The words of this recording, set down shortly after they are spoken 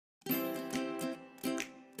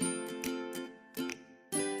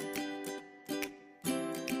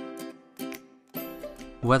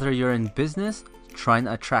Whether you're in business, trying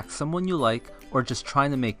to attract someone you like, or just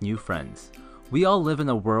trying to make new friends, we all live in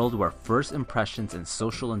a world where first impressions and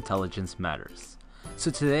social intelligence matters.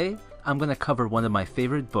 So today, I'm going to cover one of my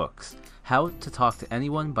favorite books, How to Talk to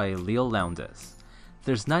Anyone by Leil Lowndes.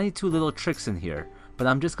 There's 92 little tricks in here, but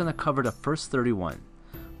I'm just going to cover the first 31.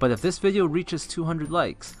 But if this video reaches 200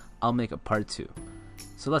 likes, I'll make a part 2.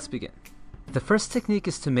 So let's begin. The first technique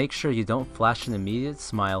is to make sure you don't flash an immediate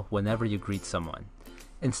smile whenever you greet someone.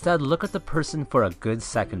 Instead, look at the person for a good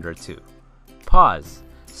second or two. Pause,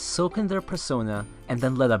 soak in their persona, and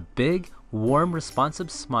then let a big, warm,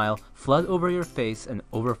 responsive smile flood over your face and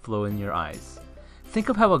overflow in your eyes. Think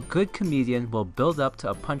of how a good comedian will build up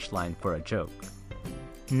to a punchline for a joke.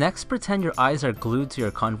 Next, pretend your eyes are glued to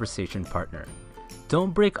your conversation partner.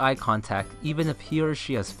 Don't break eye contact even if he or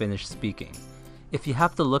she has finished speaking. If you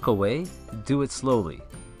have to look away, do it slowly.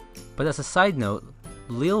 But as a side note,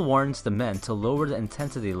 Leil warns the men to lower the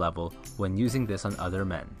intensity level when using this on other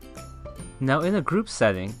men. Now in a group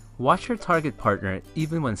setting, watch your target partner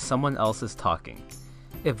even when someone else is talking.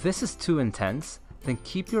 If this is too intense, then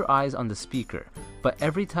keep your eyes on the speaker, but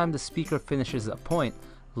every time the speaker finishes a point,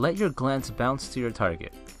 let your glance bounce to your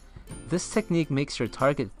target. This technique makes your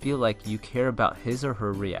target feel like you care about his or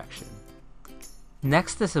her reaction.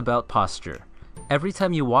 Next is about posture. Every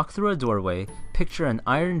time you walk through a doorway, picture an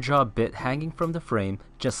iron jaw bit hanging from the frame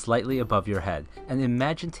just slightly above your head, and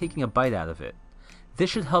imagine taking a bite out of it. This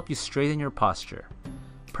should help you straighten your posture.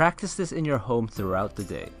 Practice this in your home throughout the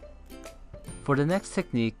day. For the next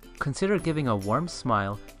technique, consider giving a warm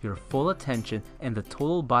smile, your full attention, and the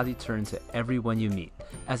total body turn to everyone you meet,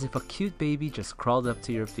 as if a cute baby just crawled up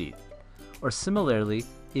to your feet. Or similarly,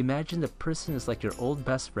 imagine the person is like your old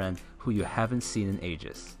best friend who you haven't seen in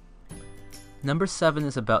ages. Number 7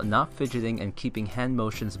 is about not fidgeting and keeping hand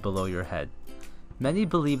motions below your head. Many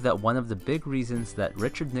believe that one of the big reasons that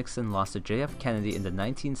Richard Nixon lost to JF Kennedy in the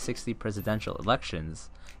 1960 presidential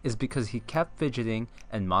elections is because he kept fidgeting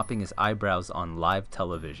and mopping his eyebrows on live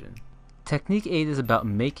television. Technique 8 is about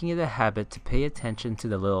making it a habit to pay attention to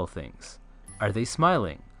the little things. Are they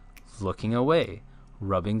smiling? Looking away?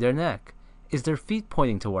 Rubbing their neck? Is their feet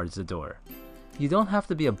pointing towards the door? You don't have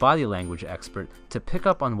to be a body language expert to pick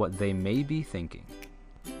up on what they may be thinking.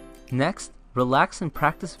 Next, relax and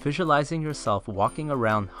practice visualizing yourself walking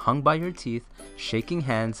around hung by your teeth, shaking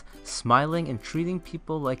hands, smiling, and treating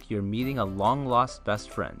people like you're meeting a long-lost best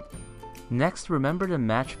friend. Next, remember to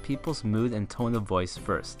match people's mood and tone of voice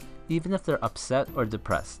first, even if they're upset or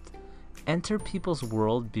depressed. Enter people's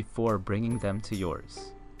world before bringing them to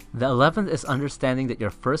yours. The 11th is understanding that your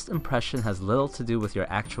first impression has little to do with your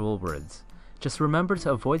actual words. Just remember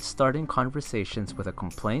to avoid starting conversations with a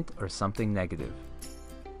complaint or something negative.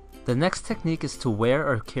 The next technique is to wear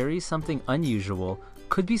or carry something unusual,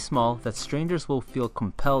 could be small, that strangers will feel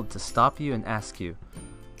compelled to stop you and ask you,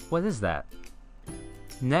 "What is that?"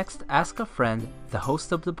 Next, ask a friend, the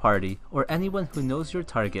host of the party, or anyone who knows your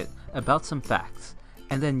target about some facts,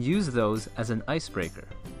 and then use those as an icebreaker.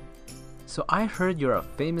 "So I heard you're a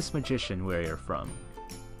famous magician where you're from."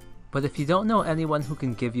 But if you don't know anyone who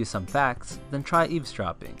can give you some facts, then try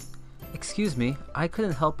eavesdropping. "Excuse me, I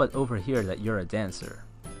couldn't help but overhear that you're a dancer."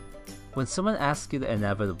 When someone asks you the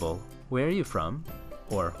inevitable, "Where are you from?"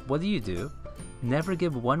 or "What do you do?" never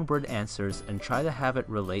give one-word answers and try to have it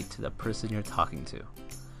relate to the person you're talking to.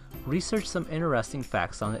 Research some interesting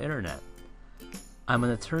facts on the internet. I'm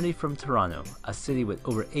an attorney from Toronto, a city with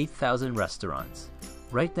over 8,000 restaurants.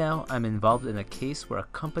 Right now, I'm involved in a case where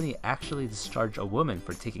a company actually discharged a woman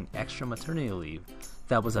for taking extra maternity leave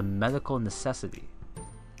that was a medical necessity.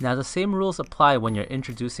 Now, the same rules apply when you're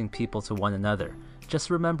introducing people to one another. Just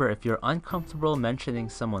remember, if you're uncomfortable mentioning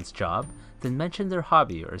someone's job, then mention their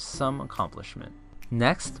hobby or some accomplishment.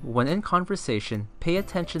 Next, when in conversation, pay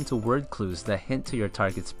attention to word clues that hint to your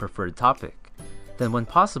target's preferred topic. Then when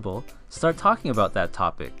possible, start talking about that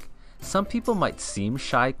topic. Some people might seem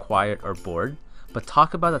shy, quiet, or bored, but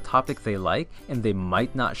talk about a topic they like and they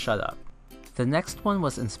might not shut up. The next one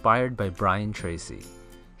was inspired by Brian Tracy.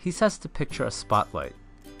 He says to picture a spotlight.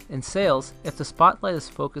 In sales, if the spotlight is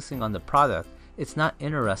focusing on the product, it's not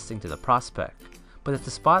interesting to the prospect. But if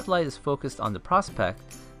the spotlight is focused on the prospect,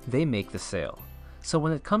 they make the sale. So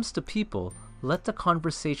when it comes to people, let the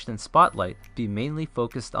conversation and spotlight be mainly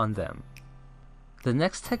focused on them. The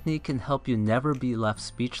next technique can help you never be left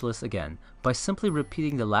speechless again by simply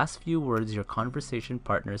repeating the last few words your conversation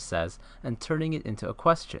partner says and turning it into a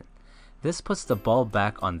question. This puts the ball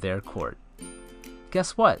back on their court.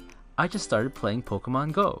 Guess what? I just started playing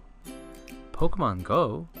Pokemon Go. Pokemon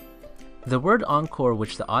Go? The word encore,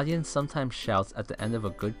 which the audience sometimes shouts at the end of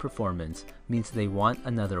a good performance, means they want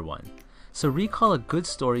another one. So recall a good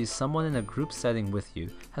story someone in a group setting with you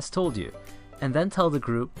has told you, and then tell the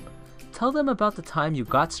group, tell them about the time you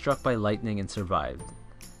got struck by lightning and survived.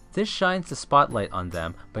 This shines the spotlight on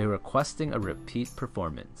them by requesting a repeat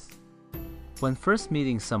performance. When first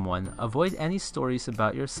meeting someone, avoid any stories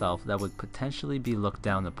about yourself that would potentially be looked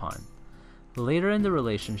down upon. Later in the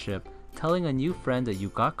relationship, telling a new friend that you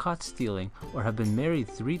got caught stealing or have been married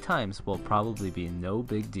 3 times will probably be no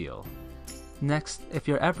big deal. Next, if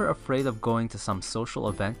you're ever afraid of going to some social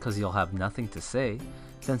event because you'll have nothing to say,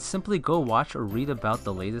 then simply go watch or read about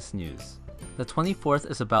the latest news. The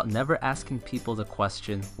 24th is about never asking people the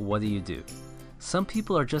question, what do you do? Some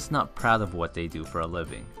people are just not proud of what they do for a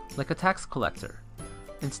living, like a tax collector.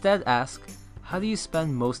 Instead ask, how do you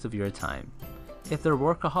spend most of your time? If they're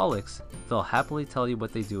workaholics, they'll happily tell you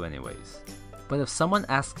what they do anyways. But if someone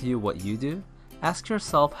asks you what you do, ask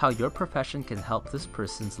yourself how your profession can help this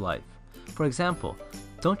person's life. For example,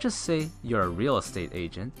 don't just say you're a real estate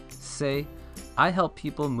agent, say, I help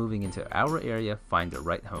people moving into our area find the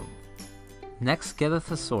right home. Next, get a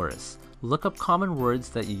thesaurus. Look up common words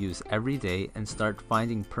that you use every day and start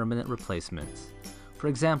finding permanent replacements. For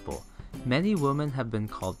example, many women have been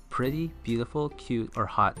called pretty, beautiful, cute, or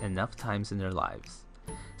hot enough times in their lives.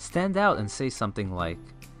 Stand out and say something like,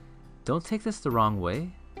 don't take this the wrong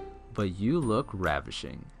way, but you look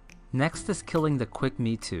ravishing. Next is killing the quick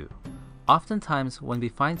me too. Oftentimes, when we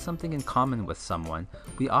find something in common with someone,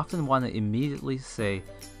 we often want to immediately say,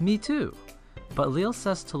 me too. But Leil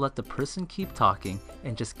says to let the person keep talking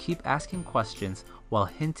and just keep asking questions while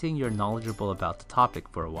hinting you're knowledgeable about the topic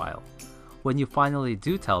for a while. When you finally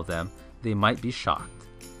do tell them, they might be shocked.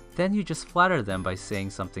 Then you just flatter them by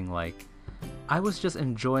saying something like, I was just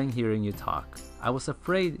enjoying hearing you talk. I was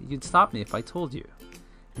afraid you'd stop me if I told you.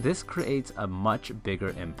 This creates a much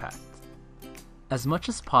bigger impact. As much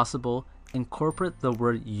as possible, incorporate the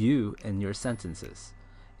word you in your sentences.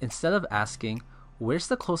 Instead of asking, where's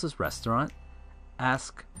the closest restaurant?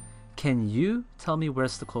 Ask, can you tell me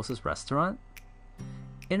where's the closest restaurant?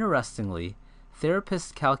 Interestingly,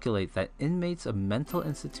 therapists calculate that inmates of mental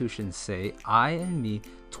institutions say I and me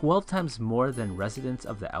 12 times more than residents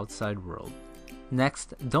of the outside world.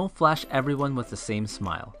 Next, don't flash everyone with the same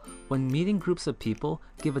smile. When meeting groups of people,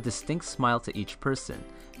 give a distinct smile to each person,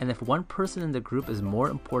 and if one person in the group is more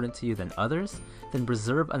important to you than others, then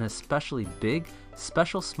reserve an especially big,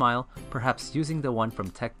 special smile, perhaps using the one from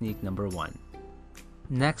technique number 1.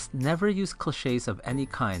 Next, never use cliches of any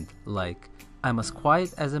kind, like, I'm as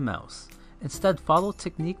quiet as a mouse. Instead, follow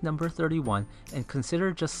technique number 31 and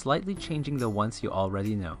consider just slightly changing the ones you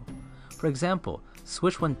already know. For example,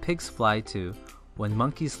 switch when pigs fly to, when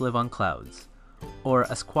monkeys live on clouds.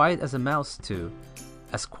 Or as quiet as a mouse to,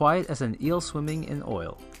 as quiet as an eel swimming in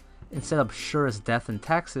oil. Instead of sure as death and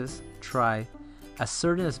taxes, try, as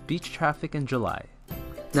certain as beach traffic in July.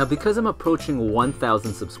 Now, because I'm approaching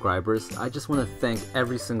 1,000 subscribers, I just want to thank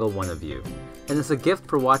every single one of you. And as a gift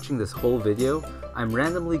for watching this whole video, I'm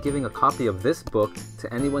randomly giving a copy of this book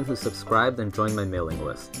to anyone who subscribed and joined my mailing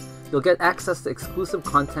list. You'll get access to exclusive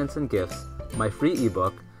contents and gifts, my free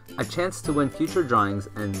ebook, a chance to win future drawings,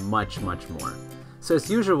 and much, much more. So as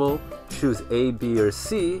usual, choose A, B, or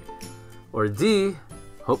C, or D.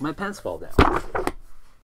 Hope my pants fall down.